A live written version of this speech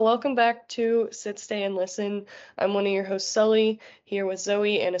Welcome back to Sit, Stay, and Listen. I'm one of your hosts, Sully, here with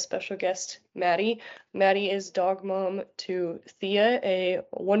Zoe and a special guest, Maddie. Maddie is dog mom to Thea, a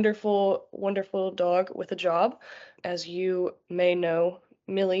wonderful, wonderful dog with a job. As you may know,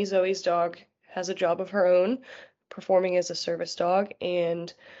 Millie, Zoe's dog, has a job of her own, performing as a service dog,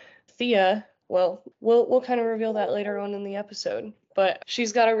 and Thea, well, we'll kind of reveal that later on in the episode. But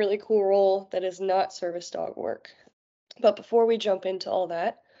she's got a really cool role that is not service dog work. But before we jump into all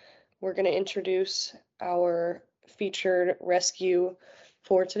that, we're going to introduce our featured rescue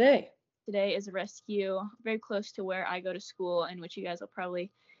for today. Today is a rescue very close to where I go to school, and which you guys will probably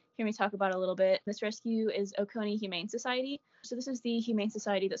hear me talk about a little bit. This rescue is Oconee Humane Society. So this is the humane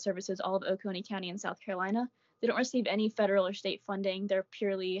society that services all of Oconee County in South Carolina. They don't receive any federal or state funding. They're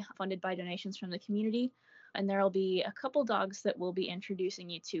purely funded by donations from the community. And there will be a couple dogs that we'll be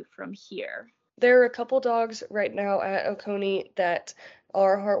introducing you to from here. There are a couple dogs right now at Oconee that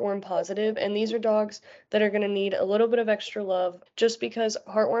are heartworm positive, and these are dogs that are going to need a little bit of extra love just because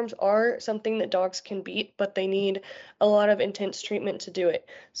heartworms are something that dogs can beat, but they need a lot of intense treatment to do it.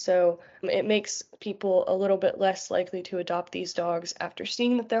 So it makes people a little bit less likely to adopt these dogs after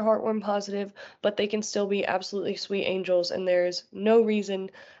seeing that they're heartworm positive, but they can still be absolutely sweet angels, and there's no reason,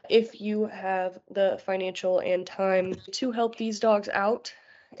 if you have the financial and time to help these dogs out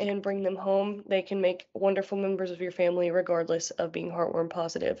and bring them home, they can make wonderful members of your family regardless of being heartworm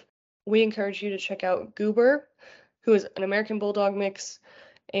positive. We encourage you to check out Goober, who is an American Bulldog mix,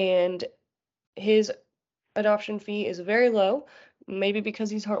 and his adoption fee is very low, maybe because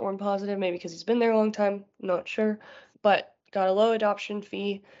he's heartworm positive, maybe because he's been there a long time, not sure, but got a low adoption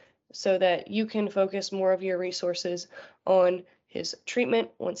fee so that you can focus more of your resources on his treatment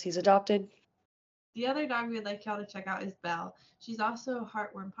once he's adopted. The other dog we'd like y'all to check out is Belle. She's also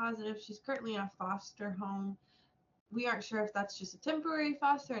heartworm positive. She's currently in a foster home. We aren't sure if that's just a temporary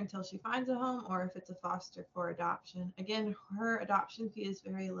foster until she finds a home or if it's a foster for adoption. Again, her adoption fee is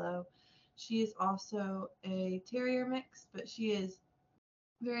very low. She is also a terrier mix, but she is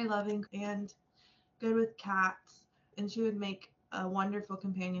very loving and good with cats, and she would make a wonderful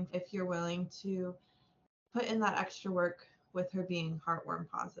companion if you're willing to put in that extra work with her being heartworm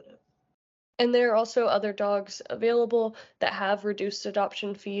positive. And there are also other dogs available that have reduced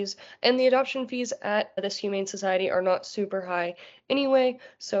adoption fees, and the adoption fees at this Humane Society are not super high anyway,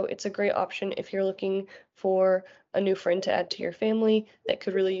 so it's a great option if you're looking for a new friend to add to your family that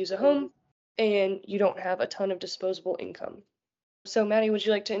could really use a home and you don't have a ton of disposable income. So, Maddie, would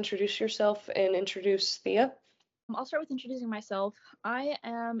you like to introduce yourself and introduce Thea? I'll start with introducing myself. I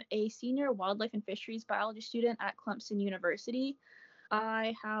am a senior wildlife and fisheries biology student at Clemson University.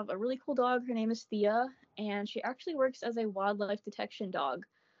 I have a really cool dog. Her name is Theia, and she actually works as a wildlife detection dog.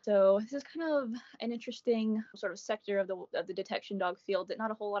 So this is kind of an interesting sort of sector of the detection dog field that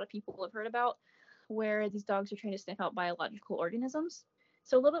not a whole lot of people have heard about, where these dogs are trained to sniff out biological organisms.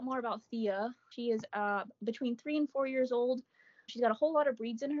 So a little bit more about Theia. She is between 3 and 4 years old. She's got a whole lot of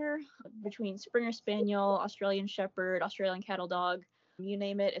breeds in her, between Springer Spaniel, Australian Shepherd, Australian Cattle Dog, you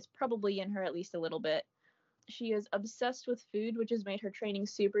name it, it's probably in her at least a little bit. She is obsessed with food, which has made her training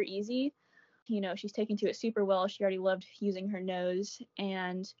super easy. She's taken to it super well. She already loved using her nose.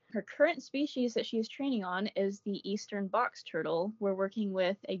 And her current species that she is training on is the eastern box turtle. We're working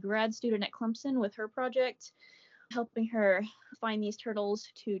with a grad student at Clemson with her project, helping her find these turtles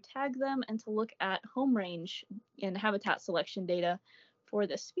to tag them and to look at home range and habitat selection data for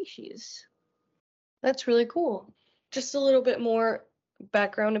this species. That's really cool. Just a little bit more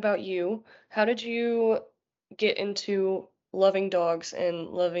background about you. How did you get into loving dogs and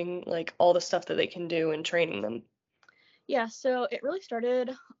loving like all the stuff that they can do and training them? Yeah, so it really started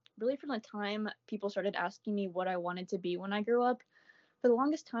from the time people started asking me what I wanted to be when I grew up. For the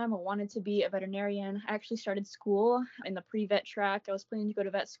longest time, I wanted to be a veterinarian. I actually started school in the pre-vet track. I was planning to go to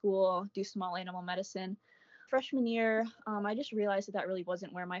vet school, do small animal medicine. Freshman year, I just realized that really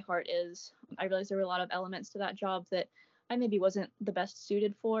wasn't where my heart is. I realized there were a lot of elements to that job that I maybe wasn't the best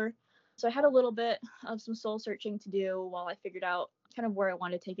suited for. So I had a little bit of some soul searching to do while I figured out kind of where I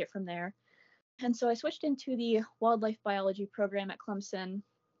wanted to take it from there. And so I switched into the wildlife biology program at Clemson.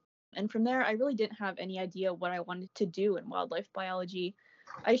 And from there, I really didn't have any idea what I wanted to do in wildlife biology.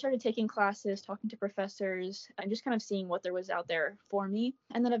 I started taking classes, talking to professors, and just kind of seeing what there was out there for me.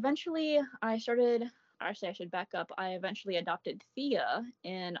 And then eventually I should back up. I eventually adopted Theia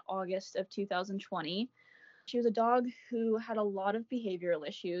in August of 2020. She was a dog who had a lot of behavioral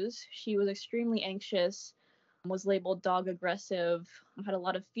issues. She was extremely anxious, was labeled dog aggressive, had a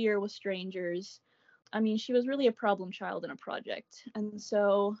lot of fear with strangers. I mean, she was really a problem child in a project. And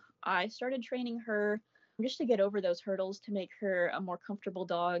so I started training her just to get over those hurdles, to make her a more comfortable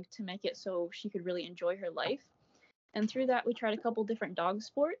dog, to make it so she could really enjoy her life. And through that, we tried a couple different dog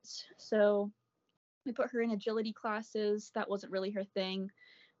sports. So we put her in agility classes. That wasn't really her thing.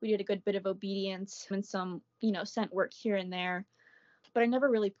 We did a good bit of obedience and some, scent work here and there. But I never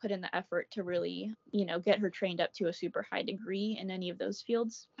really put in the effort to really, get her trained up to a super high degree in any of those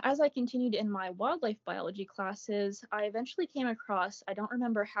fields. As I continued in my wildlife biology classes, I eventually came across, I don't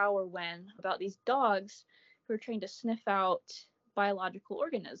remember how or when, about these dogs who are trained to sniff out biological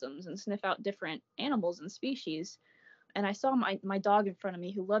organisms and sniff out different animals and species. And I saw my dog in front of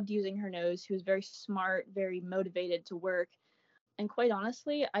me who loved using her nose, who was very smart, very motivated to work. And quite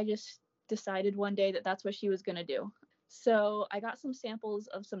honestly, I just decided one day that that's what she was going to do. So I got some samples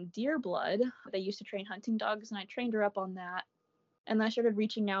of some deer blood. They used to train hunting dogs, and I trained her up on that. And then I started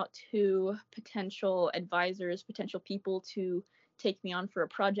reaching out to potential advisors, potential people to take me on for a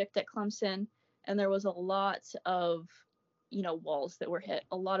project at Clemson. And there was a lot of, walls that were hit.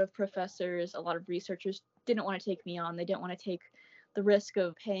 A lot of professors, a lot of researchers didn't want to take me on. They didn't want to take the risk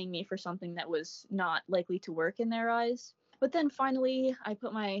of paying me for something that was not likely to work in their eyes. But then finally, I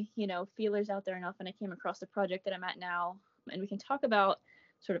put my, feelers out there enough, and I came across the project that I'm at now. And we can talk about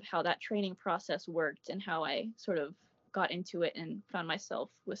sort of how that training process worked and how I sort of got into it and found myself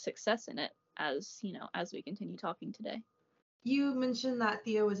with success in it as we continue talking today. You mentioned that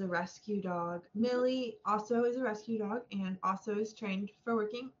Theia was a rescue dog. Millie also is a rescue dog and also is trained for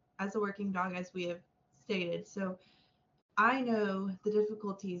working as a working dog, as we have stated. So I know the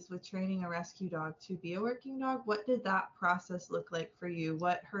difficulties with training a rescue dog to be a working dog. What did that process look like for you?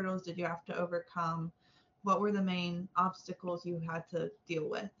 What hurdles did you have to overcome? What were the main obstacles you had to deal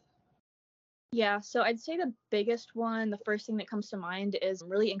with? Yeah, so I'd say the biggest one, the first thing that comes to mind, is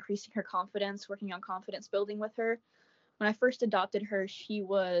really increasing her confidence, working on confidence building with her. When I first adopted her, she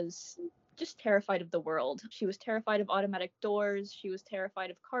was just terrified of the world. She was terrified of automatic doors. She was terrified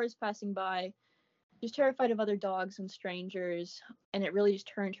of cars passing by. She was terrified of other dogs and strangers. And it really just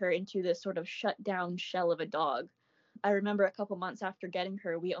turned her into this sort of shut down shell of a dog. I remember a couple months after getting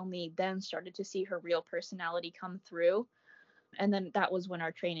her, we only then started to see her real personality come through. And then that was when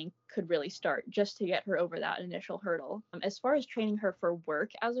our training could really start, just to get her over that initial hurdle. As far as training her for work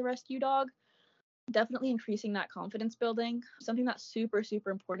as a rescue dog, definitely increasing that confidence building. Something that's super,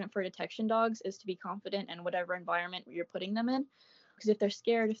 super important for detection dogs is to be confident in whatever environment you're putting them in. Because if they're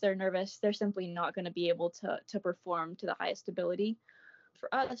scared, if they're nervous, they're simply not going to be able to perform to the highest ability.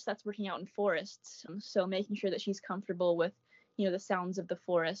 For us, that's working out in forests. So making sure that she's comfortable with, the sounds of the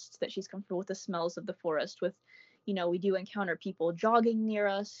forest, that she's comfortable with the smells of the forest, with, we do encounter people jogging near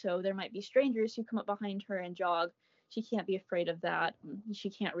us. So there might be strangers who come up behind her and jog. She can't be afraid of that. She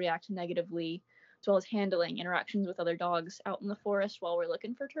can't react negatively, as well as handling interactions with other dogs out in the forest while we're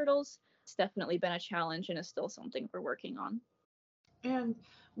looking for turtles. It's definitely been a challenge and is still something we're working on. And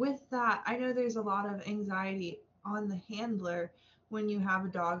with that, I know there's a lot of anxiety on the handler when you have a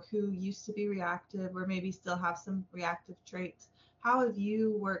dog who used to be reactive or maybe still have some reactive traits. How have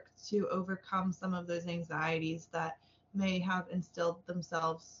you worked to overcome some of those anxieties that may have instilled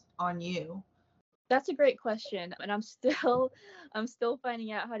themselves on you? That's a great question, and I'm still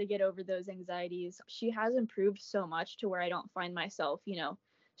finding out how to get over those anxieties. She has improved so much to where I don't find myself,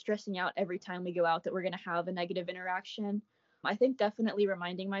 stressing out every time we go out that we're going to have a negative interaction. I think definitely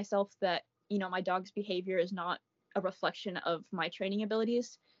reminding myself that, my dog's behavior is not a reflection of my training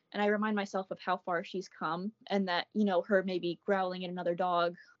abilities, and I remind myself of how far she's come, and that, her maybe growling at another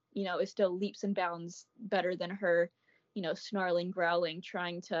dog, is still leaps and bounds better than her, snarling, growling,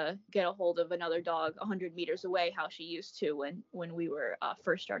 trying to get a hold of another dog 100 meters away, how she used to when we were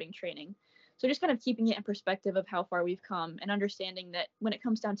first starting training. So just kind of keeping it in perspective of how far we've come and understanding that when it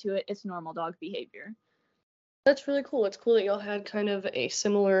comes down to it, it's normal dog behavior. That's really cool. It's cool that y'all had kind of a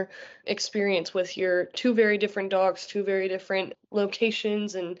similar experience with your two very different dogs, two very different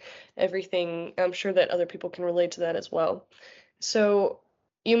locations and everything. I'm sure that other people can relate to that as well. So,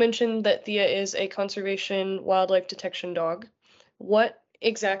 you mentioned that Thea is a conservation wildlife detection dog. What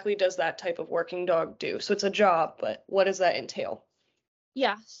exactly does that type of working dog do? So, it's a job, but what does that entail?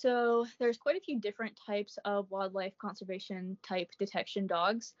 Yeah, so there's quite a few different types of wildlife conservation type detection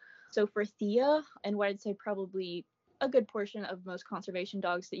dogs. So for Thea, and what I'd say probably a good portion of most conservation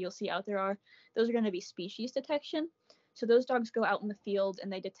dogs that you'll see out there those are going to be species detection. So those dogs go out in the field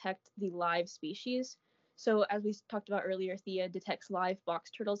and they detect the live species. So as we talked about earlier, Thea detects live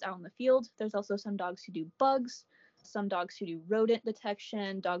box turtles out in the field. There's also some dogs who do bugs, some dogs who do rodent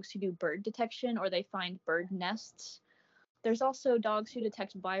detection, dogs who do bird detection, or they find bird nests. There's also dogs who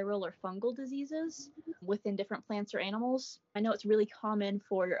detect viral or fungal diseases within different plants or animals. I know it's really common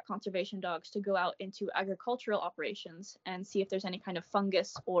for conservation dogs to go out into agricultural operations and see if there's any kind of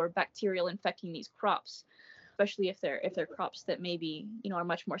fungus or bacterial infecting these crops, especially if they're crops that maybe, are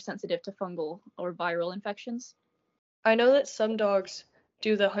much more sensitive to fungal or viral infections. I know that some dogs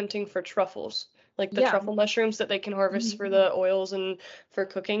do the hunting for truffles, like the Yeah. truffle mushrooms that they can harvest for the oils and for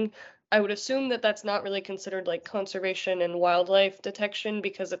cooking. I would assume that that's not really considered like conservation and wildlife detection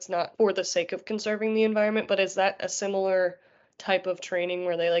because it's not for the sake of conserving the environment, but is that a similar type of training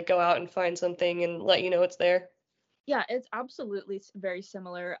where they like go out and find something and let you know it's there? Yeah, it's absolutely very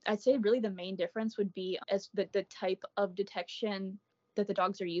similar. I'd say really the main difference would be as the type of detection that the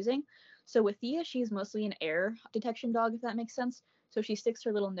dogs are using. So with Thea, she's mostly an air detection dog, if that makes sense. So she sticks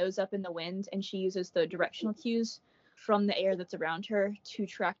her little nose up in the wind and she uses the directional cues from the air that's around her to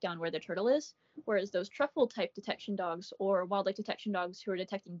track down where the turtle is. Whereas those truffle type detection dogs or wildlife detection dogs who are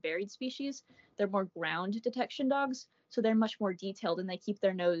detecting buried species, they're more ground detection dogs. So they're much more detailed and they keep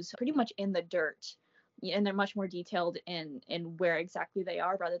their nose pretty much in the dirt, and they're much more detailed in where exactly they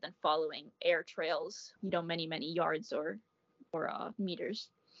are rather than following air trails, many yards or meters.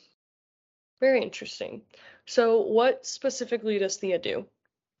 Very interesting. So what specifically does Thea do?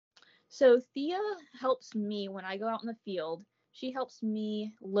 So Thea helps me when I go out in the field. She helps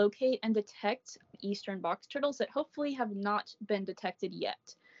me locate and detect eastern box turtles that hopefully have not been detected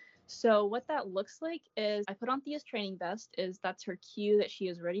yet. So what that looks like is I put on Thea's training vest, that's her cue that she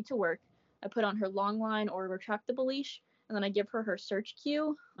is ready to work. I put on her long line or retractable leash, and then I give her her search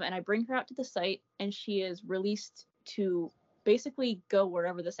cue, and I bring her out to the site, and she is released to basically go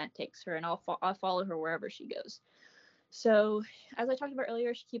wherever the scent takes her, and I'll follow her wherever she goes. So, as I talked about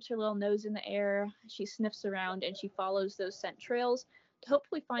earlier, she keeps her little nose in the air, she sniffs around, and she follows those scent trails to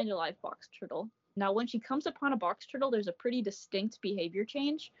hopefully find a live box turtle. Now, when she comes upon a box turtle, there's a pretty distinct behavior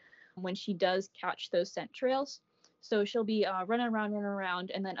change when she does catch those scent trails. So she'll be running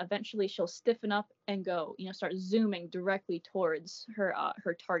around, and then eventually she'll stiffen up and go, start zooming directly towards her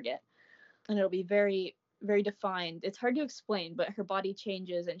target, and it'll be very, very defined. It's hard to explain, but her body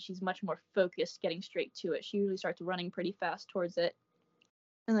changes and she's much more focused, getting straight to it. She usually starts running pretty fast towards it,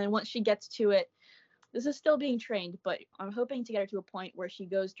 and then once she gets to it, this is still being trained, but I'm hoping to get her to a point where she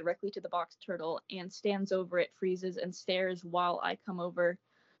goes directly to the box turtle and stands over it, freezes, and stares while I come over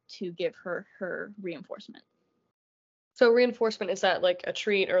to give her her reinforcement. So reinforcement, is that like a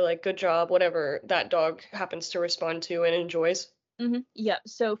treat or like good job, whatever that dog happens to respond to and enjoys? Yeah.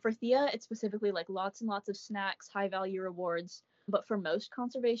 So for Thea, it's specifically like lots and lots of snacks, high value rewards. But for most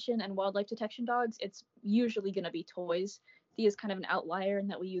conservation and wildlife detection dogs, it's usually going to be toys. Thea's kind of an outlier in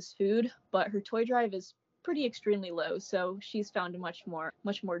that we use food, but her toy drive is pretty extremely low. So she's found much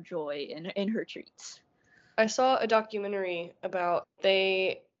more joy in her treats. I saw a documentary about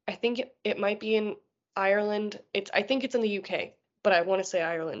I think it might be in Ireland. I think it's in the UK, but I want to say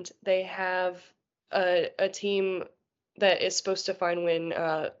Ireland. They have a team that is supposed to find when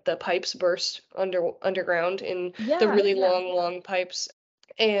the pipes burst underground in the Yeah, really yeah. long pipes.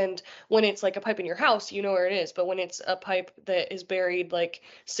 And when it's like a pipe in your house, you know where it is. But when it's a pipe that is buried like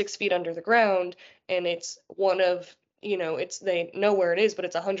 6 feet under the ground and it's one of, it's they know where it is, but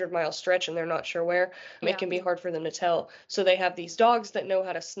it's 100-mile stretch and they're not sure where, it Yeah. can be hard for them to tell. So they have these dogs that know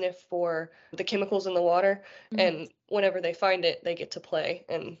how to sniff for the chemicals in the water, Mhm. and whenever they find it, they get to play.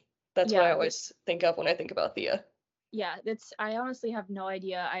 And that's what I Yeah, always think of when I think about Thea. yeah, that's I honestly have no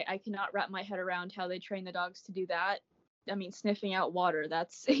idea. I cannot wrap my head around how they train the dogs to do that. I mean, sniffing out water,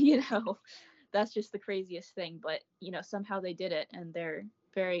 that's that's just the craziest thing, but somehow they did it and they're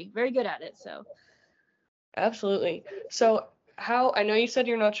very, very good at it. So Absolutely. So, how I know you said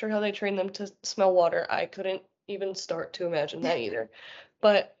you're not sure how they train them to smell water. I couldn't even start to imagine that either.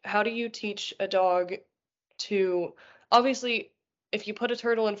 But how do you teach a dog to obviously, if you put a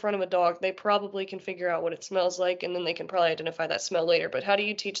turtle in front of a dog, they probably can figure out what it smells like and then they can probably identify that smell later. But how do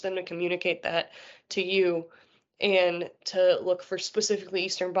you teach them to communicate that to you and to look for specifically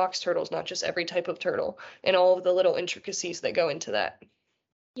eastern box turtles, not just every type of turtle, and all of the little intricacies that go into that?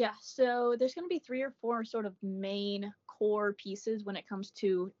 yeah, so there's going to be 3 or 4 sort of main core pieces when it comes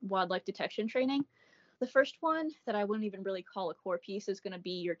to wildlife detection training. The first one that I wouldn't even really call a core piece is going to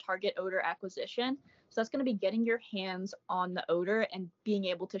be your target odor acquisition. So that's going to be getting your hands on the odor and being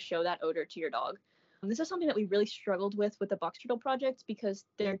able to show that odor to your dog. This is something that we really struggled with the box turtle project because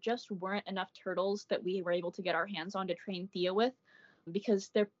there just weren't enough turtles that we were able to get our hands on to train Thea with, because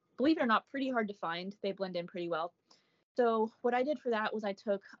they're, believe it or not, pretty hard to find. They blend in pretty well. So what I did for that was I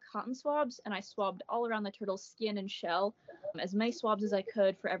took cotton swabs and I swabbed all around the turtle's skin and shell, as many swabs as I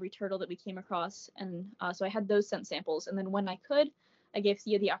could for every turtle that we came across. And so I had those scent samples. And then when I could, I gave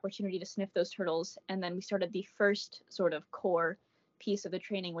Theia the opportunity to sniff those turtles. And then we started the first sort of core piece of the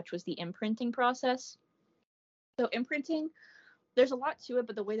training, which was the imprinting process. So imprinting, there's a lot to it,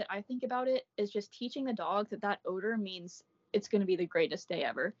 but the way that I think about it is just teaching the dog that that odor means it's going to be the greatest day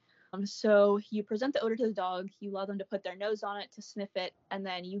ever. So you present the odor to the dog, you allow them to put their nose on it to sniff it, and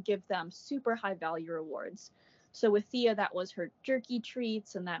then you give them super high value rewards. So with Theia, that was her jerky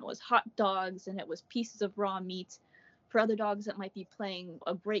treats, and that was hot dogs, and it was pieces of raw meat. For other dogs, it might be playing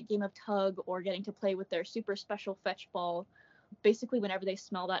a great game of tug or getting to play with their super special fetch ball. Basically, whenever they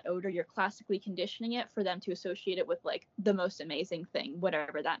smell that odor, you're classically conditioning it for them to associate it with like the most amazing thing,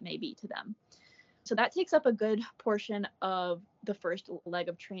 whatever that may be to them. So that takes up a good portion of the first leg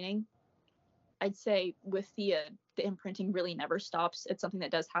of training. I'd say with Theia, the imprinting really never stops. It's something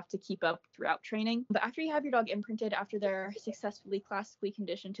that does have to keep up throughout training. But after you have your dog imprinted, after they're successfully classically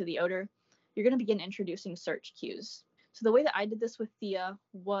conditioned to the odor, you're going to begin introducing search cues. So the way that I did this with Theia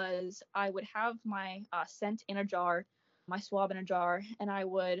was I would have my scent in a jar, my swab in a jar, and I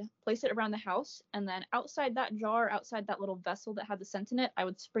would place it around the house. And then outside that jar, outside that little vessel that had the scent in it, I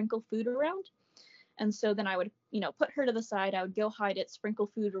would sprinkle food around. And so then I would, put her to the side. I would go hide it,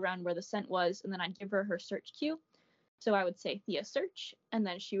 sprinkle food around where the scent was, and then I'd give her her search cue. So I would say, Theia, search. And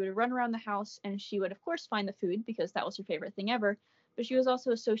then she would run around the house and she would, of course, find the food because that was her favorite thing ever. But she was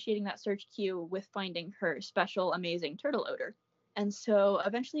also associating that search cue with finding her special, amazing turtle odor. And so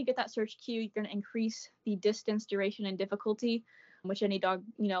eventually you get that search cue. You're going to increase the distance, duration, and difficulty, which any dog,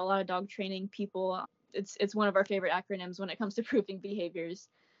 a lot of dog training people, it's one of our favorite acronyms when it comes to proving behaviors.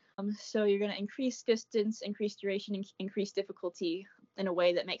 So you're going to increase distance, increase duration, increase difficulty in a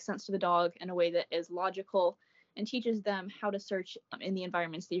way that makes sense to the dog, in a way that is logical, and teaches them how to search in the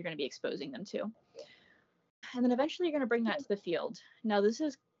environments that you're going to be exposing them to. And then eventually you're going to bring that to the field. Now, this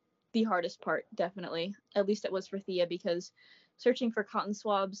is the hardest part, definitely. At least it was for Theia, because searching for cotton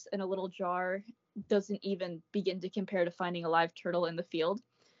swabs in a little jar doesn't even begin to compare to finding a live turtle in the field.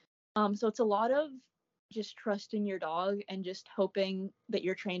 So it's a lot of just trusting your dog and just hoping that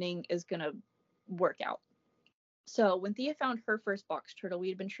your training is going to work out. So when Theia found her first box turtle, we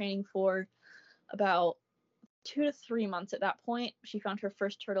had been training for about 2 to 3 months at that point. She found her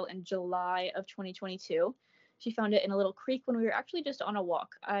first turtle in July of 2022. She found it in a little creek when we were actually just on a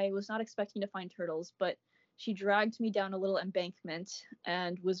walk. I was not expecting to find turtles, but she dragged me down a little embankment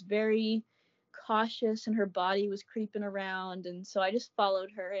and was very cautious, and her body was creeping around. And so I just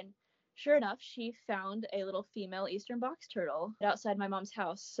followed her, and sure enough, she found a little female eastern box turtle outside my mom's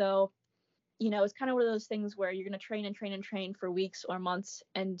house. So, it's kind of one of those things where you're going to train and train and train for weeks or months,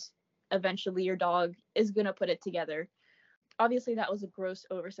 and eventually your dog is going to put it together. Obviously, that was a gross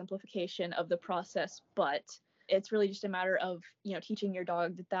oversimplification of the process, but it's really just a matter of, teaching your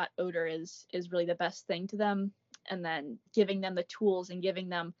dog that odor is really the best thing to them, and then giving them the tools and giving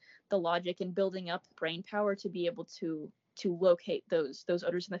them the logic and building up brain power to be able to locate those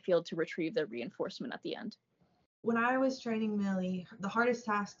odors in the field to retrieve their reinforcement at the end. When I was training Millie, the hardest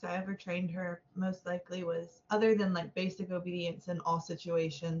tasks I ever trained her most likely was, other than like basic obedience in all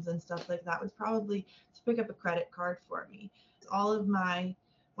situations and stuff like that, was probably to pick up a credit card for me.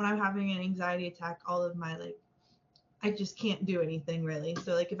 When I'm having an anxiety attack, I just can't do anything really.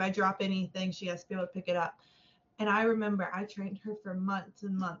 So like if I drop anything, she has to be able to pick it up. And I remember I trained her for months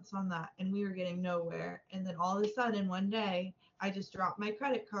and months on that, and we were getting nowhere. And then all of a sudden one day I just dropped my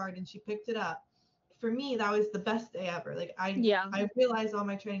credit card and she picked it up. For me, that was the best day ever. I realized all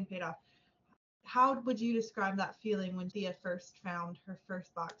my training paid off. How would you describe that feeling when Theia first found her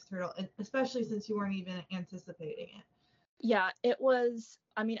first box turtle, and especially since you weren't even anticipating it? Yeah, it was,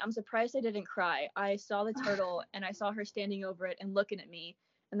 I'm surprised I didn't cry. I saw the turtle and I saw her standing over it and looking at me.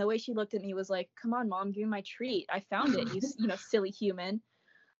 And the way she looked at me was like, come on, Mom, give me my treat. I found it, you silly human.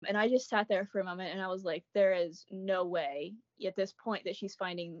 And I just sat there for a moment and I was like, there is no way at this point that she's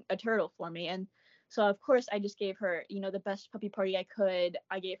finding a turtle for me. And so, of course, I just gave her, the best puppy party I could.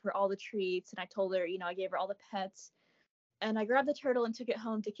 I gave her all the treats and I told her, I gave her all the pets. And I grabbed the turtle and took it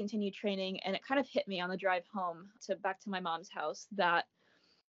home to continue training. And it kind of hit me on the drive home back to my mom's house that,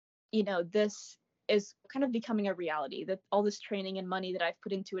 this is kind of becoming a reality, that all this training and money that I've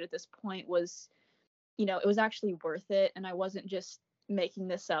put into it at this point was, it was actually worth it. And I wasn't just making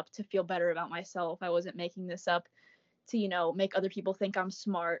this up to feel better about myself. I wasn't making this up to, make other people think I'm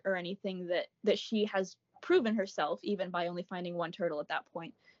smart or anything. That she has proven herself, even by only finding one turtle at that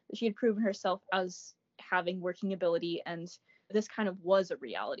point, that she had proven herself as having working ability, and this kind of was a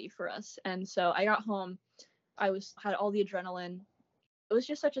reality for us. And so I got home, had all the adrenaline. It was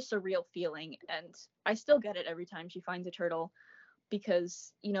just such a surreal feeling, and I still get it every time she finds a turtle,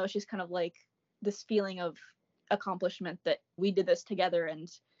 because it's just kind of like this feeling of accomplishment that we did this together. And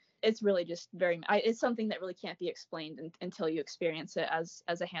it's really just it's something that really can't be explained until you experience it as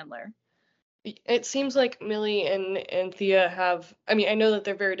a handler. It seems like Millie and Thea have, I mean, I know that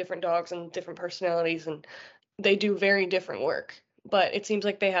they're very different dogs and different personalities, and they do very different work, but it seems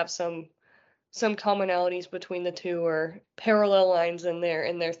like they have some commonalities between the two, or parallel lines in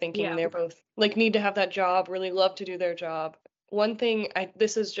their thinking. Yeah. They're both like need to have that job, really love to do their job. One thing,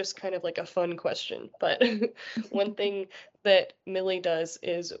 this is just kind of like a fun question, but one thing that Millie does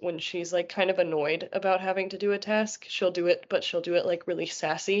is when she's like kind of annoyed about having to do a task, she'll do it, but she'll do it like really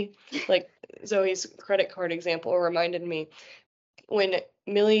sassy. Like Zoe's credit card example reminded me, when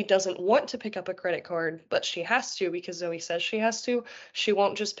Millie doesn't want to pick up a credit card, but she has to because Zoe says she has to, she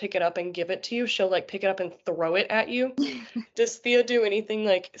won't just pick it up and give it to you. She'll like pick it up and throw it at you. Does Thea do anything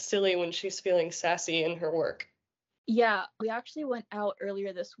like silly when she's feeling sassy in her work? Yeah, we actually went out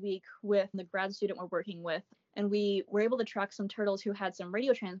earlier this week with the grad student we're working with, and we were able to track some turtles who had some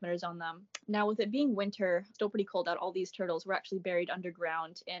radio transmitters on them. Now, with it being winter, still pretty cold out, all these turtles were actually buried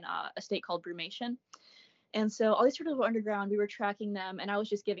underground in a state called Brumation. And so all these turtles were underground. We were tracking them, and I was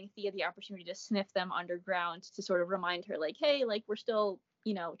just giving Thea the opportunity to sniff them underground to sort of remind her, like, hey, like, we're still,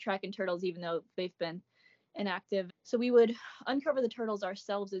 tracking turtles even though they've been inactive. So we would uncover the turtles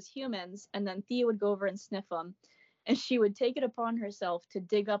ourselves as humans, and then Thea would go over and sniff them, and she would take it upon herself to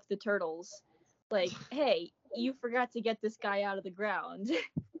dig up the turtles, like, hey, you forgot to get this guy out of the ground.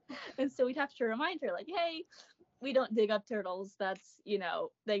 And so we'd have to remind her, like, hey, we don't dig up turtles. That's,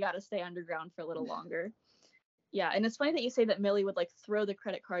 they got to stay underground for a little longer. Yeah, and it's funny that you say that Millie would like throw the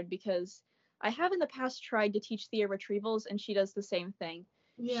credit card, because I have in the past tried to teach Thea retrievals, and she does the same thing.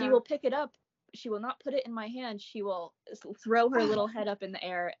 Yeah. She will pick it up. She will not put it in my hand. She will throw her little head up in the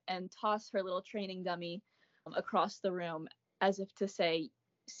air and toss her little training dummy across the room, as if to say,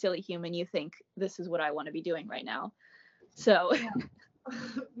 silly human, you think this is what I want to be doing right now. So yeah.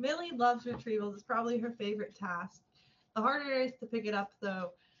 Millie loves retrievals. It's probably her favorite task. The harder it is to pick it up,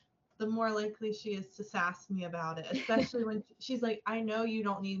 though, the more likely she is to sass me about it, especially when she's like, I know you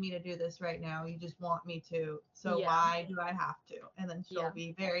don't need me to do this right now. You just want me to. So why do I have to? And then she'll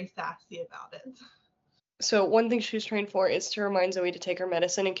be very sassy about it. So one thing she's trained for is to remind Zoe to take her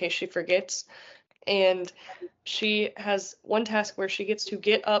medicine in case she forgets. And she has one task where she gets to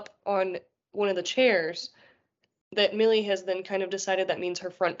get up on one of the chairs that Millie has then kind of decided that means her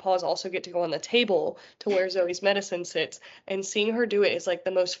front paws also get to go on the table to where Zoe's medicine sits. And seeing her do it is like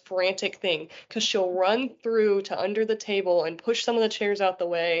the most frantic thing, because she'll run through to under the table and push some of the chairs out the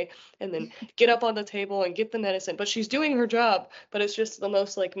way and then get up on the table and get the medicine. But she's doing her job, but it's just the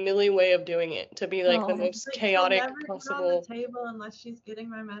most like Millie way of doing it, to be like the most chaotic possible. She'll never get on the table unless she's getting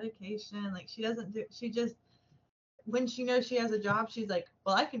my medication. Like she just, when she knows she has a job, she's like,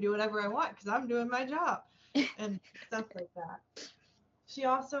 well, I can do whatever I want because I'm doing my job. And stuff like that. She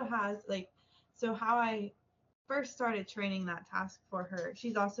also has so how I first started training that task for her,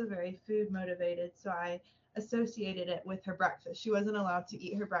 she's also very food motivated, so I associated it with her breakfast. She wasn't allowed to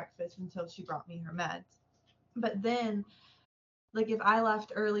eat her breakfast until she brought me her meds. But then, like, if I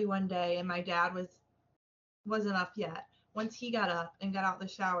left early one day and my dad wasn't up yet, once he got up and got out the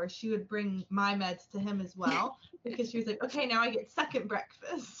shower, she would bring my meds to him as well, because she was like, okay, now I get second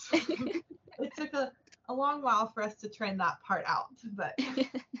breakfast. It took a long while for us to train that part out, but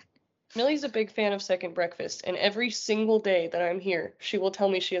Millie's a big fan of second breakfast, and every single day that I'm here, she will tell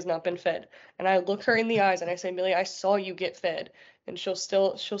me she has not been fed. And I look her in the eyes and I say, Millie, I saw you get fed. And she'll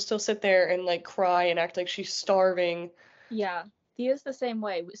still sit there and like cry and act like she's starving. Yeah, Thea's the same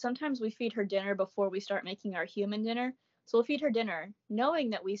way. Sometimes we feed her dinner before we start making our human dinner. So we'll feed her dinner knowing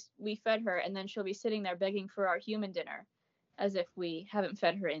that we fed her, and then she'll be sitting there begging for our human dinner, as if we haven't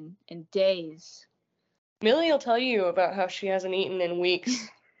fed her in days. Millie will tell you about how she hasn't eaten in weeks,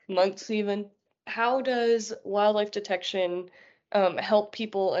 months even. How does wildlife detection help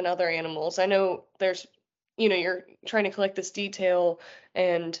people and other animals? I know there's, you're trying to collect this detail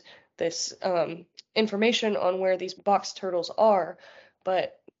and this information on where these box turtles are,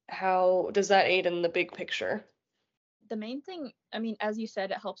 but how does that aid in the big picture? The main thing, I mean, as you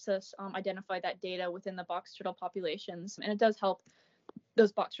said, it helps us identify that data within the box turtle populations, and it does help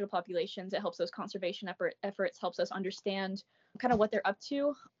those box turtle populations. It helps those conservation efforts, helps us understand kind of what they're up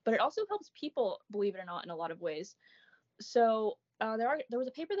to, but it also helps people, believe it or not, in a lot of ways. So there was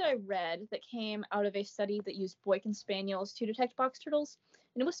a paper that I read that came out of a study that used Boykin Spaniels to detect box turtles,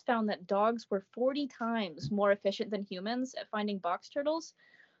 and it was found that dogs were 40 times more efficient than humans at finding box turtles.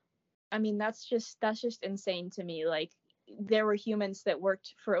 I mean, that's just insane to me. Like, there were humans that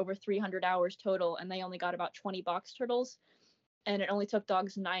worked for over 300 hours total, and they only got about 20 box turtles, and it only took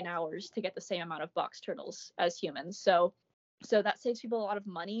dogs 9 hours to get the same amount of box turtles as humans. So that saves people a lot of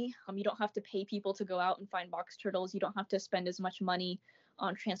money. You don't have to pay people to go out and find box turtles. You don't have to spend as much money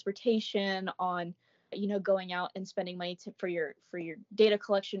on transportation, on going out and spending money for your data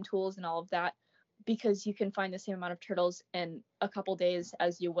collection tools and all of that, because you can find the same amount of turtles in a couple days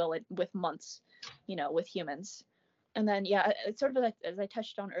as you will with months, with humans. And then, yeah, it's sort of like, as I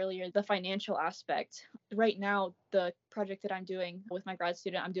touched on earlier, the financial aspect. Right now, the project that I'm doing with my grad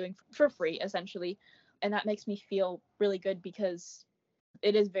student, I'm doing for free, essentially. And that makes me feel really good because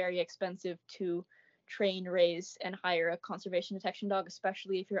it is very expensive to train, raise, and hire a conservation detection dog,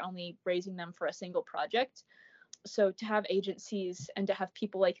 especially if you're only raising them for a single project. So to have agencies and to have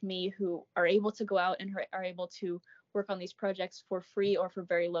people like me who are able to go out and are able to work on these projects for free or for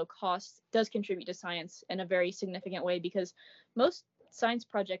very low cost does contribute to science in a very significant way, because most science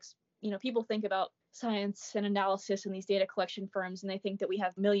projects, people think about science and analysis and these data collection firms, and they think that we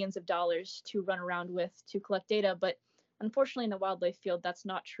have millions of dollars to run around with to collect data. But unfortunately, in the wildlife field, that's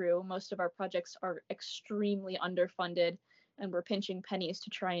not true. Most of our projects are extremely underfunded, and we're pinching pennies to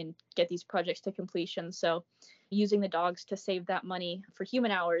try and get these projects to completion. So using the dogs to save that money for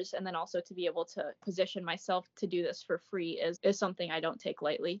human hours, and then also to be able to position myself to do this for free is something I don't take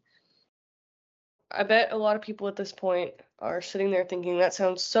lightly. I bet a lot of people at this point are sitting there thinking, that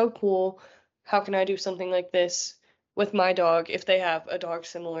sounds so cool. How can I do something like this with my dog if they have a dog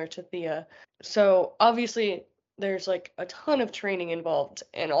similar to Thea? So obviously there's like a ton of training involved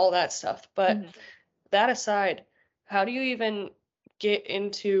and all that stuff. But that aside, how do you even get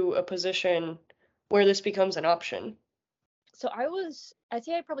into a position where this becomes an option? So I'd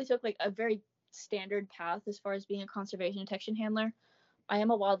say I probably took like a very standard path as far as being a conservation detection handler. I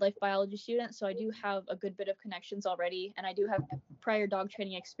am a wildlife biology student, so I do have a good bit of connections already, and I do have prior dog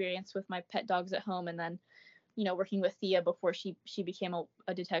training experience with my pet dogs at home, and then, working with Theia before she became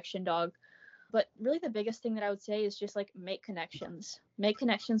a detection dog. But really the biggest thing that I would say is just like make connections. Make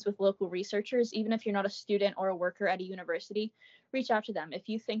connections with local researchers. Even if you're not a student or a worker at a university, reach out to them. If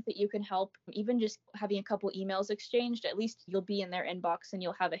you think that you can help, even just having a couple emails exchanged, at least you'll be in their inbox and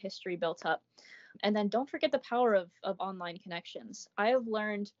you'll have a history built up. And then don't forget the power of online connections. I have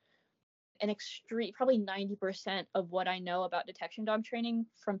learned probably 90% of what I know about detection dog training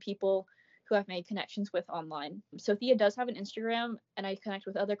from people who I've made connections with online. So Theia does have an Instagram, and I connect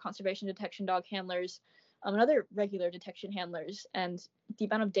with other conservation detection dog handlers, and other regular detection handlers. And the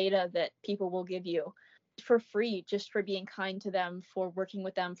amount of data that people will give you for free, just for being kind to them, for working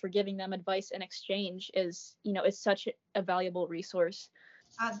with them, for giving them advice in exchange is such a valuable resource.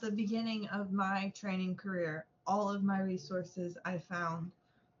 At the beginning of my training career, all of my resources I found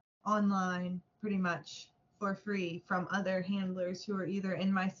online pretty much for free from other handlers who are either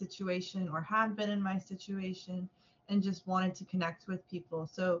in my situation or had been in my situation and just wanted to connect with people.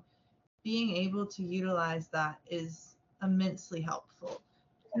 So being able to utilize that is immensely helpful.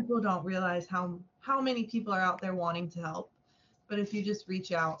 People don't realize how many people are out there wanting to help, but if you just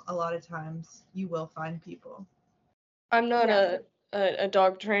reach out, a lot of times you will find people. I'm not Yeah. a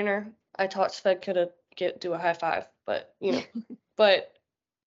dog trainer. I taught Svedka to do a high five, but but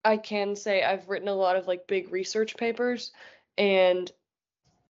I can say I've written a lot of like big research papers, and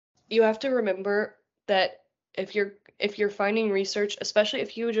you have to remember that if you're finding research, especially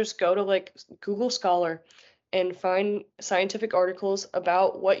if you just go to like Google Scholar and find scientific articles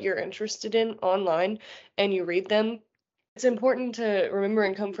about what you're interested in online and you read them, it's important to remember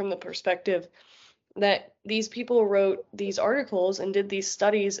and come from the perspective that these people wrote these articles and did these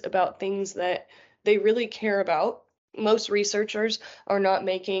studies about things that they really care about. Most researchers are not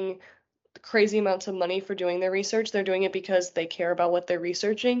making crazy amounts of money for doing their research. They're doing it because they care about what they're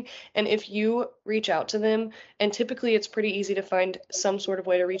researching. And if you reach out to them, and typically it's pretty easy to find some sort of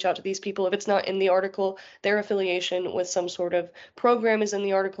way to reach out to these people. If it's not in the article, their affiliation with some sort of program is in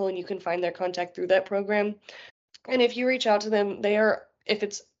the article, and you can find their contact through that program. And if you reach out to them, if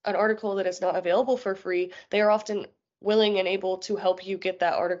it's an article that is not available for free, they are often willing and able to help you get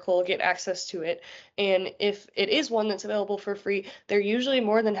that article, get access to it. And if it is one that's available for free, they're usually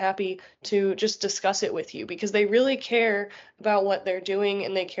more than happy to just discuss it with you because they really care about what they're doing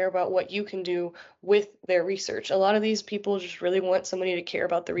and they care about what you can do with their research. A lot of these people just really want somebody to care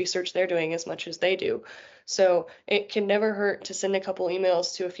about the research they're doing as much as they do. So it can never hurt to send a couple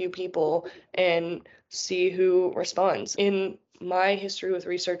emails to a few people and see who responds. In my history with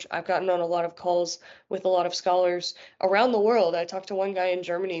research, I've gotten on a lot of calls with a lot of scholars around the world. I talked to one guy in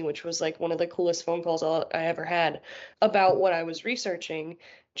Germany, which was like one of the coolest phone calls I ever had about what I was researching,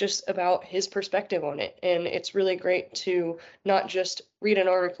 just about his perspective on it. And it's really great to not just read an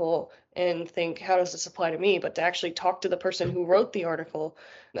article and think, how does this apply to me, but to actually talk to the person who wrote the article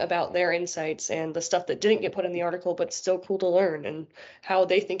about their insights and the stuff that didn't get put in the article, but still cool to learn, and how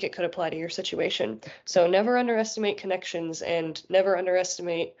they think it could apply to your situation. So never underestimate connections, and never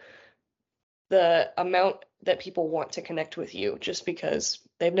underestimate the amount that people want to connect with you just because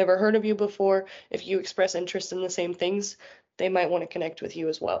they've never heard of you before. If you express interest in the same things, they might want to connect with you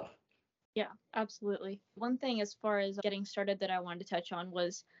as well. Yeah, absolutely. One thing as far as getting started that I wanted to touch on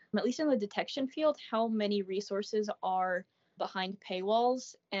was, at least in the detection field, how many resources are behind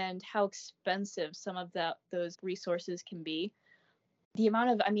paywalls and how expensive some of those resources can be. The amount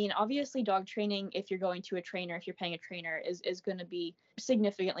of, I mean, obviously dog training, if you're going to a trainer, if you're paying a trainer, is going to be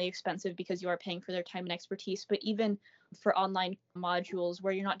significantly expensive because you are paying for their time and expertise. But even for online modules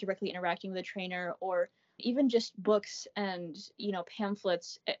where you're not directly interacting with a trainer, or even just books and,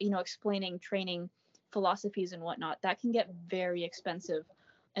 pamphlets, explaining training philosophies and whatnot, that can get very expensive.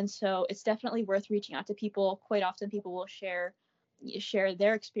 And so it's definitely worth reaching out to people. Quite often people will share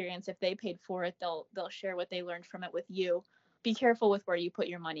their experience. If they paid for it, they'll share what they learned from it with you. Be careful with where you put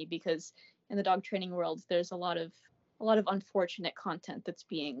your money, because in the dog training world, there's a lot of unfortunate content that's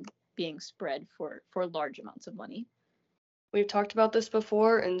being spread for large amounts of money. We've talked about this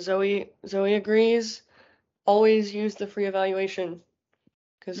before, and Zoe agrees. Always use the free evaluation,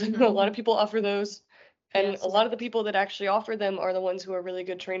 because a lot of people offer those, and Yes. a lot of the people that actually offer them are the ones who are really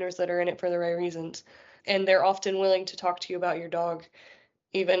good trainers that are in it for the right reasons, and they're often willing to talk to you about your dog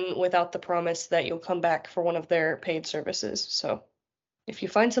even without the promise that you'll come back for one of their paid services. So if you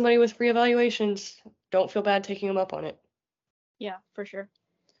find somebody with free evaluations, don't feel bad taking them up on it. Yeah, for sure.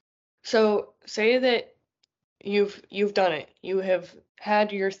 So say that you've done it. You have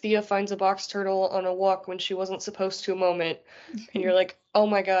had your Theia finds a box turtle on a walk when she wasn't supposed to moment, and you're like, oh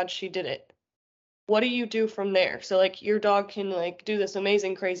my God, she did it. What do you do from there? So like your dog can like do this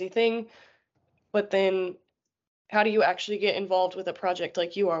amazing crazy thing, but then how do you actually get involved with a project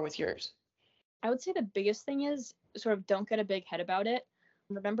like you are with yours? I would say the biggest thing is sort of don't get a big head about it.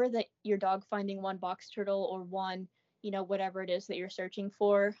 Remember that your dog finding one box turtle or one, whatever it is that you're searching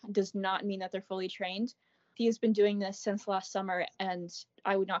for does not mean that they're fully trained. He has been doing this since last summer, and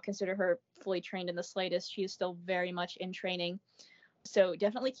I would not consider her fully trained in the slightest. She is still very much in training. So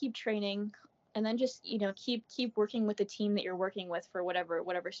definitely keep training, and then just, keep working with the team that you're working with for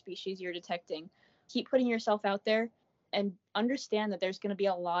whatever species you're detecting. Keep putting yourself out there, and understand that there's going to be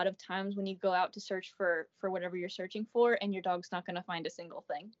a lot of times when you go out to search for whatever you're searching for, and your dog's not going to find a single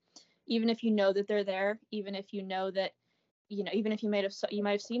thing. Even if you know that they're there, even if you know that, even if you might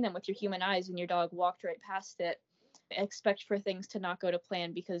have seen them with your human eyes and your dog walked right past it, expect for things to not go to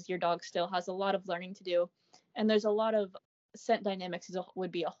plan, because your dog still has a lot of learning to do. And there's a lot of scent dynamics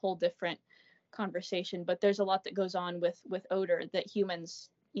would be a whole different conversation, but there's a lot that goes on with odor that humans,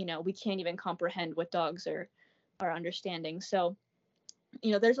 we can't even comprehend what dogs are understanding. So,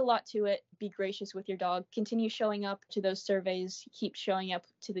 there's a lot to it. Be gracious with your dog. Continue showing up to those surveys. Keep showing up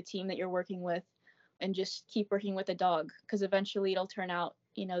to the team that you're working with, and just keep working with the dog, because eventually it'll turn out,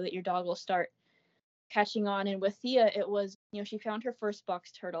 that your dog will start catching on. And with Theia, it was, she found her first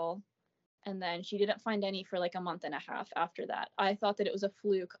box turtle, and then she didn't find any for like a month and a half after that. I thought that it was a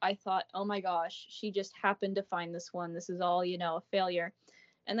fluke. I thought, oh my gosh, she just happened to find this one. This is all, a failure.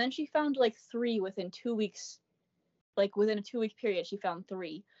 And then she found like 3 within 2 weeks. Like within a 2-week period, she found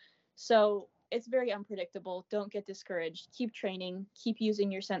 3. So it's very unpredictable. Don't get discouraged. Keep training. Keep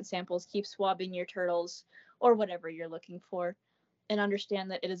using your scent samples. Keep swabbing your turtles or whatever you're looking for. And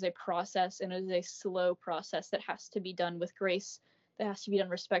understand that it is a process, and it is a slow process that has to be done with grace, that has to be done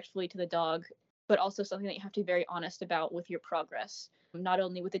respectfully to the dog, but also something that you have to be very honest about with your progress, not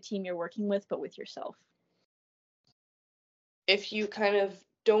only with the team you're working with, but with yourself. If you kind of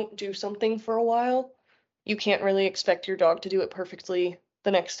don't do something for a while, you can't really expect your dog to do it perfectly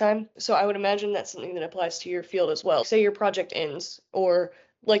the next time. So I would imagine that's something that applies to your field as well. Say your project ends, or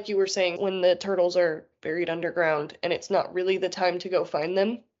like you were saying, when the turtles are buried underground and it's not really the time to go find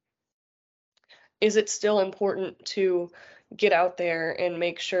them, is it still important to get out there and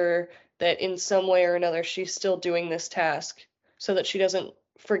make sure that in some way or another she's still doing this task so that she doesn't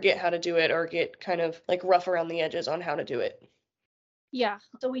forget how to do it or get kind of like rough around the edges on how to do it? Yeah,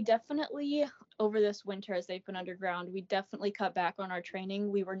 so we definitely, over this winter as they've been underground, we definitely cut back on our training.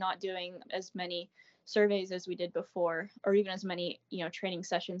 We were not doing as many surveys as we did before, or even as many, training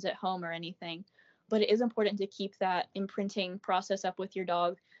sessions at home or anything. But it is important to keep that imprinting process up with your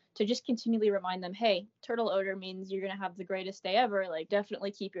dog, to just continually remind them, hey, turtle odor means you're going to have the greatest day ever. Like, definitely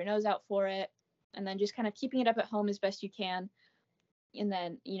keep your nose out for it. And then just kind of keeping it up at home as best you can. And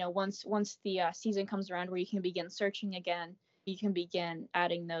then, once the season comes around where you can begin searching again, you can begin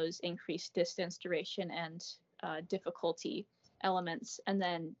adding those increased distance, duration, and difficulty elements. And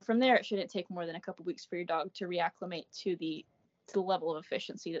then from there, it shouldn't take more than a couple weeks for your dog to reacclimate to the level of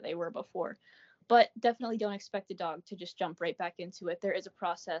efficiency that they were before. But definitely don't expect the dog to just jump right back into it. There is a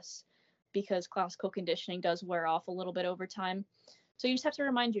process, because classical conditioning does wear off a little bit over time. So you just have to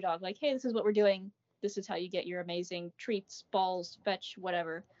remind your dog, like, hey, this is what we're doing. This is how you get your amazing treats, balls, fetch,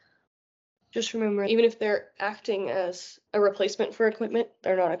 whatever. Just remember, even if they're acting as a replacement for equipment,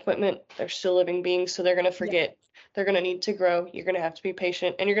 they're not equipment. They're still living beings, so they're going to forget. Yeah. They're going to need to grow. You're going to have to be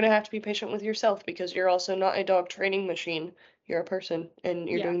patient, and you're going to have to be patient with yourself, because you're also not a dog training machine. You're a person, and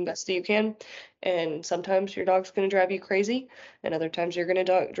you're doing the best that you can. And sometimes your dog's going to drive you crazy, and other times you're going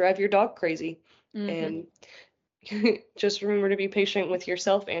to drive your dog crazy. And just remember to be patient with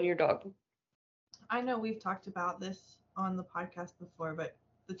yourself and your dog. I know we've talked about this on the podcast before, but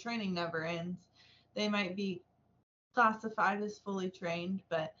the training never ends. They might be classified as fully trained,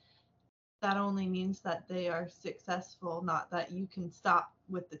 but that only means that they are successful, not that you can stop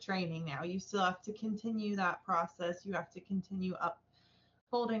with the training now. You still have to continue that process. You have to continue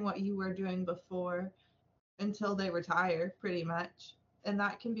upholding what you were doing before until they retire, pretty much. And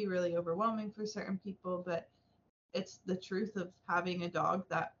that can be really overwhelming for certain people, but it's the truth of having a dog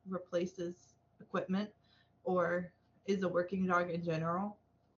that replaces equipment or is a working dog in general.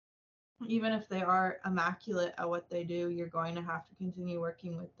 Even if they are immaculate at what they do, you're going to have to continue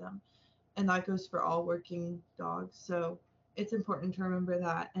working with them. And that goes for all working dogs. So it's important to remember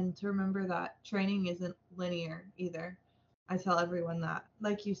that, and to remember that training isn't linear either. I tell everyone that.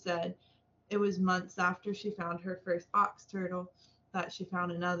 Like you said, it was months after she found her first box turtle that she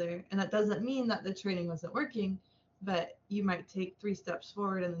found another. And that doesn't mean that the training wasn't working, but you might take 3 steps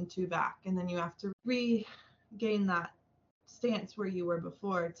forward and then 2 back. And then you have to regain that stance where you were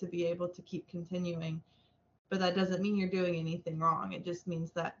before to be able to keep continuing. But that doesn't mean you're doing anything wrong. It just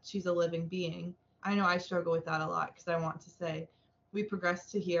means that she's a living being. I know I struggle with that a lot, because I want to say, we progressed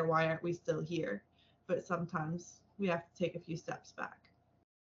to here, why aren't we still here? But sometimes we have to take a few steps back.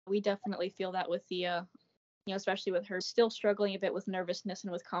 We definitely feel that with Theia, especially with her still struggling a bit with nervousness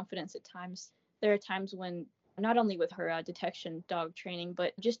and with confidence at times. There are times when, not only with her detection dog training,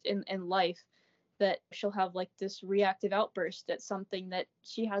 but just in life, that she'll have like this reactive outburst at something that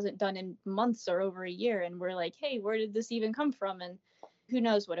she hasn't done in months or over a year. And we're like, hey, where did this even come from? And who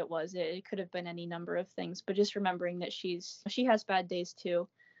knows what it was. It could have been any number of things. But just remembering that she has bad days too,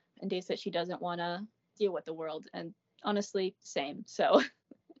 and days that she doesn't want to deal with the world. And honestly, same. So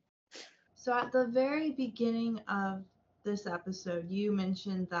at the very beginning of this episode, you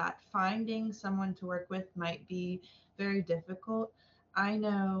mentioned that finding someone to work with might be very difficult. I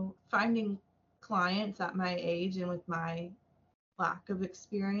know finding clients at my age and with my lack of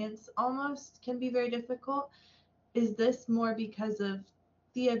experience almost can be very difficult. Is this more because of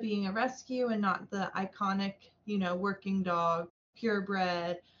Theia being a rescue and not the iconic, working dog,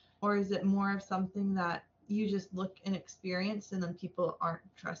 purebred, or is it more of something that you just look inexperienced and then people aren't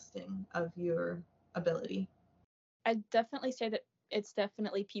trusting of your ability? I'd definitely say that it's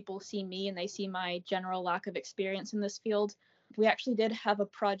definitely people see me and they see my general lack of experience in this field. We actually did have a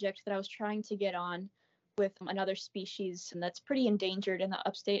project that I was trying to get on with another species, and that's pretty endangered in the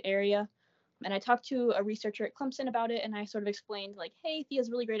upstate area. And I talked to a researcher at Clemson about it, and I sort of explained, like, hey, Theia's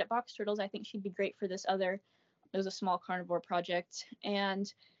really great at box turtles. I think she'd be great for this other. It was a small carnivore project.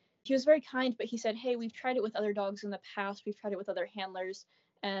 And he was very kind, but he said, hey, we've tried it with other dogs in the past. We've tried it with other handlers,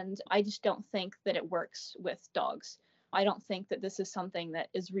 and I just don't think that it works with dogs. I don't think that this is something that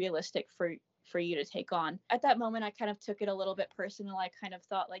is realistic for you to take on. At that moment, I kind of took it a little bit personal. I kind of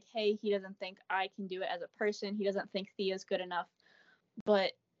thought, like, hey, he doesn't think I can do it as a person. He doesn't think Theia's good enough.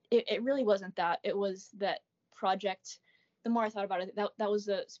 But it really wasn't that. It was that project. The more I thought about it, that was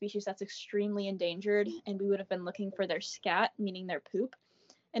a species that's extremely endangered, and we would have been looking for their scat, meaning their poop.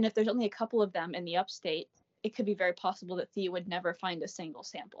 And if there's only a couple of them in the upstate, it could be very possible that Theia would never find a single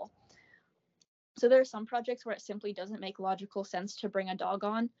sample. So there are some projects where it simply doesn't make logical sense to bring a dog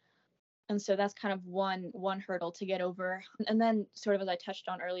on. And so that's kind of one hurdle to get over. And then, sort of as I touched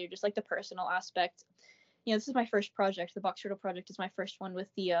on earlier, just like the personal aspect. This is my first project. The box turtle project is my first one with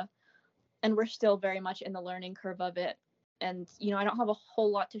Theia, and we're still very much in the learning curve of it. And, I don't have a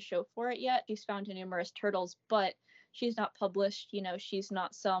whole lot to show for it yet. She's found numerous turtles, but she's not published. She's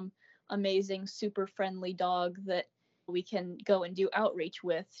not some amazing, super friendly dog that we can go and do outreach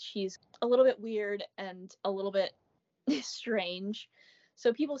with. She's a little bit weird and a little bit strange.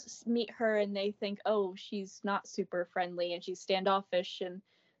 So people meet her and they think, oh, she's not super friendly and she's standoffish and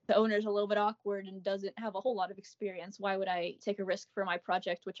the owner's a little bit awkward and doesn't have a whole lot of experience. Why would I take a risk for my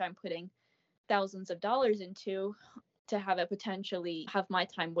project, which I'm putting thousands of dollars into, to have it potentially have my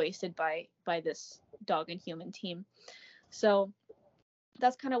time wasted by this dog and human team? So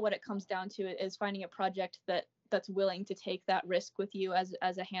that's kind of what it comes down to, is finding a project that's willing to take that risk with you as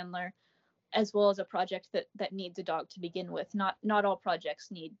a handler, as well as a project that needs a dog to begin with. Not all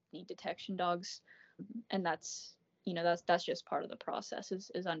projects need detection dogs, and that's just part of the process,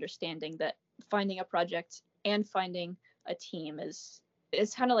 is understanding that finding a project and finding a team is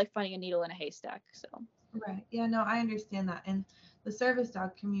kind of like finding a needle in a haystack. So Right. Yeah, no, I understand that. In the service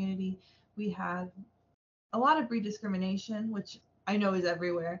dog community, we have a lot of breed discrimination, which I know is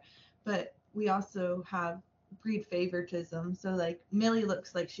everywhere, but we also have breed favoritism. So like Millie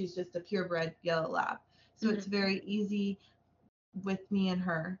looks like she's just a purebred yellow lab. So it's very easy with me and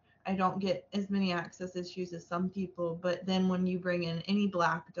her. I don't get as many access issues as some people, but then when you bring in any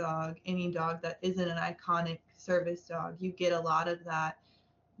black dog, any dog that isn't an iconic service dog, you get a lot of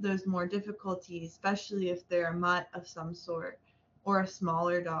those more difficulties, especially if they're a mutt of some sort or a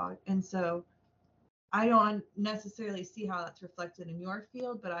smaller dog. And so I don't necessarily see how that's reflected in your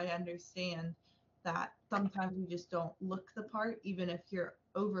field, but I understand that sometimes you just don't look the part, even if you're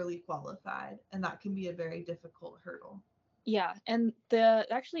overly qualified, and that can be a very difficult hurdle. Yeah, and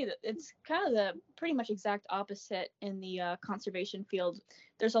it's kind of the pretty much exact opposite in the conservation field.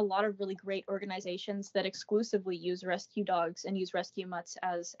 There's a lot of really great organizations that exclusively use rescue dogs and use rescue mutts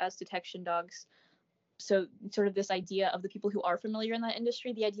as detection dogs. So sort of this idea of the people who are familiar in that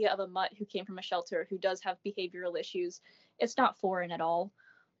industry, the idea of a mutt who came from a shelter who does have behavioral issues, it's not foreign at all.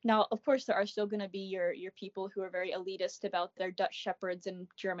 Now, of course, there are still going to be your people who are very elitist about their Dutch Shepherds and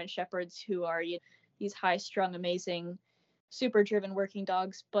German Shepherds, who are these high-strung, amazing, super driven working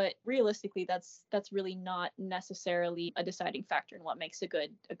dogs, but realistically that's really not necessarily a deciding factor in what makes a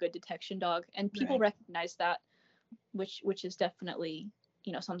good detection dog, and people recognize that, which is definitely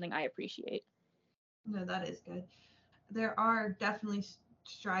something I appreciate. No, that is good. There are definitely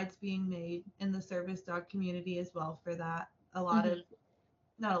strides being made in the service dog community as well for that.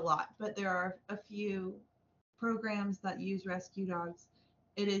 Not a lot, but there are a few programs that use rescue dogs.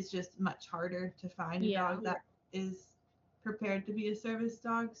 It is just much harder to find a dog that is prepared to be a service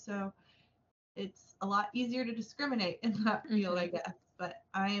dog, so it's a lot easier to discriminate in that field, I guess. But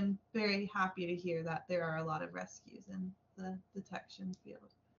I am very happy to hear that there are a lot of rescues in the detection field.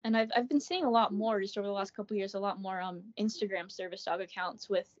 And I've been seeing a lot more just over the last couple of years, a lot more Instagram service dog accounts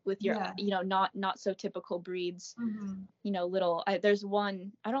with your not so typical breeds. There's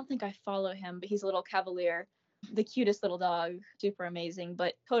one, I don't think I follow him, but he's a little Cavalier, the cutest little dog, super amazing,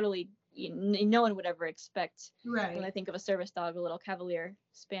 but totally no one would ever expect when I think of a service dog, a little Cavalier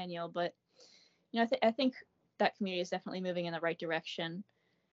Spaniel. But I think that community is definitely moving in the right direction,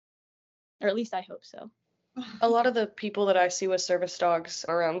 or at least I hope so. A lot of the people that I see with service dogs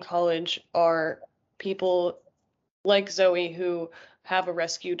around college are people like Zoe who have a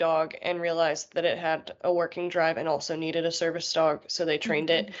rescue dog and realized that it had a working drive and also needed a service dog, so they trained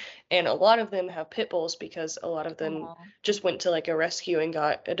it. And a lot of them have pit bulls because a lot of them just went to like a rescue and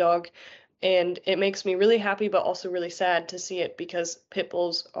got a dog. And it makes me really happy but also really sad to see it, because pit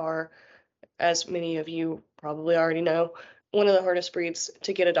bulls are, as many of you probably already know, one of the hardest breeds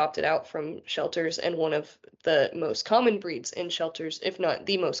to get adopted out from shelters, and one of the most common breeds in shelters, if not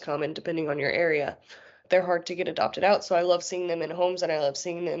the most common, depending on your area. They're hard to get adopted out, so I love seeing them in homes and I love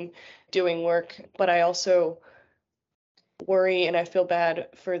seeing them doing work. But I also worry and I feel bad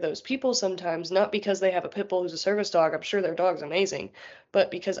for those people sometimes, not because they have a pit bull who's a service dog. I'm sure their dog's amazing,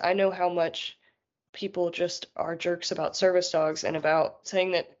 but because I know how much people just are jerks about service dogs and about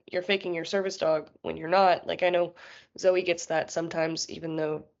saying that you're faking your service dog when you're not. Like, I know Zoe gets that sometimes, even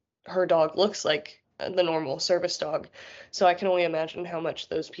though her dog looks like the normal service dog. So I can only imagine how much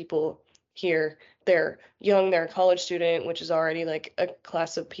those people here, they're young, they're a college student, which is already like a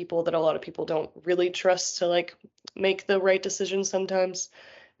class of people that a lot of people don't really trust to like make the right decisions sometimes.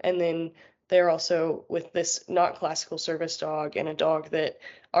 And then they're also with this not classical service dog and a dog that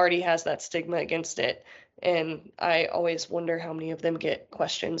already has that stigma against it. And I always wonder how many of them get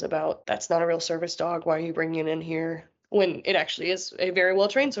questions about, that's not a real service dog, why are you bringing it in here? When it actually is a very well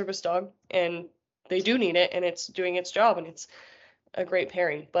trained service dog and they do need it and it's doing its job and it's a great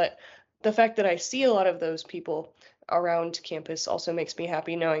pairing. But the fact that I see a lot of those people around campus also makes me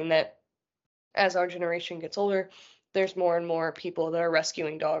happy, knowing that as our generation gets older, there's more and more people that are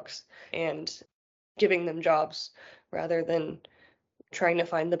rescuing dogs and giving them jobs, rather than trying to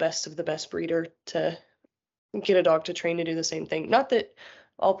find the best of the best breeder to get a dog to train to do the same thing. Not that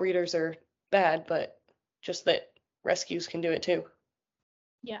all breeders are bad, but just that rescues can do it too.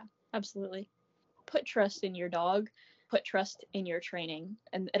 Yeah, absolutely. Put trust in your dog, put trust in your training,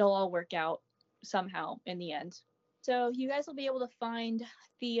 and it'll all work out somehow in the end. So you guys will be able to find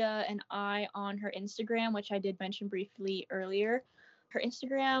Thea and I on her Instagram, which I did mention briefly earlier. Her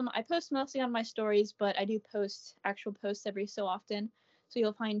Instagram, I post mostly on my stories, but I do post actual posts every so often. So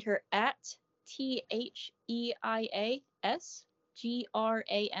you'll find her at THEIASGRAM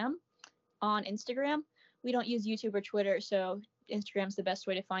on Instagram. We don't use YouTube or Twitter, so Instagram's the best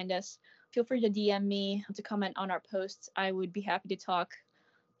way to find us. Feel free to DM me, to comment on our posts. I would be happy to talk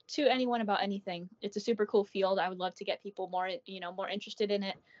to anyone about anything. It's a super cool field. I would love to get people more, more interested in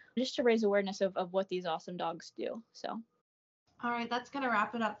it, just to raise awareness of what these awesome dogs do. So, All right, that's going to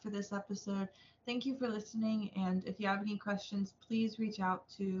wrap it up for this episode. Thank you for listening. And if you have any questions, please reach out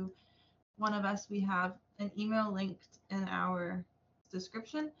to one of us. We have an email linked in our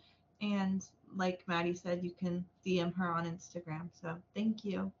description. And like Maddie said, you can DM her on Instagram. So thank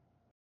you.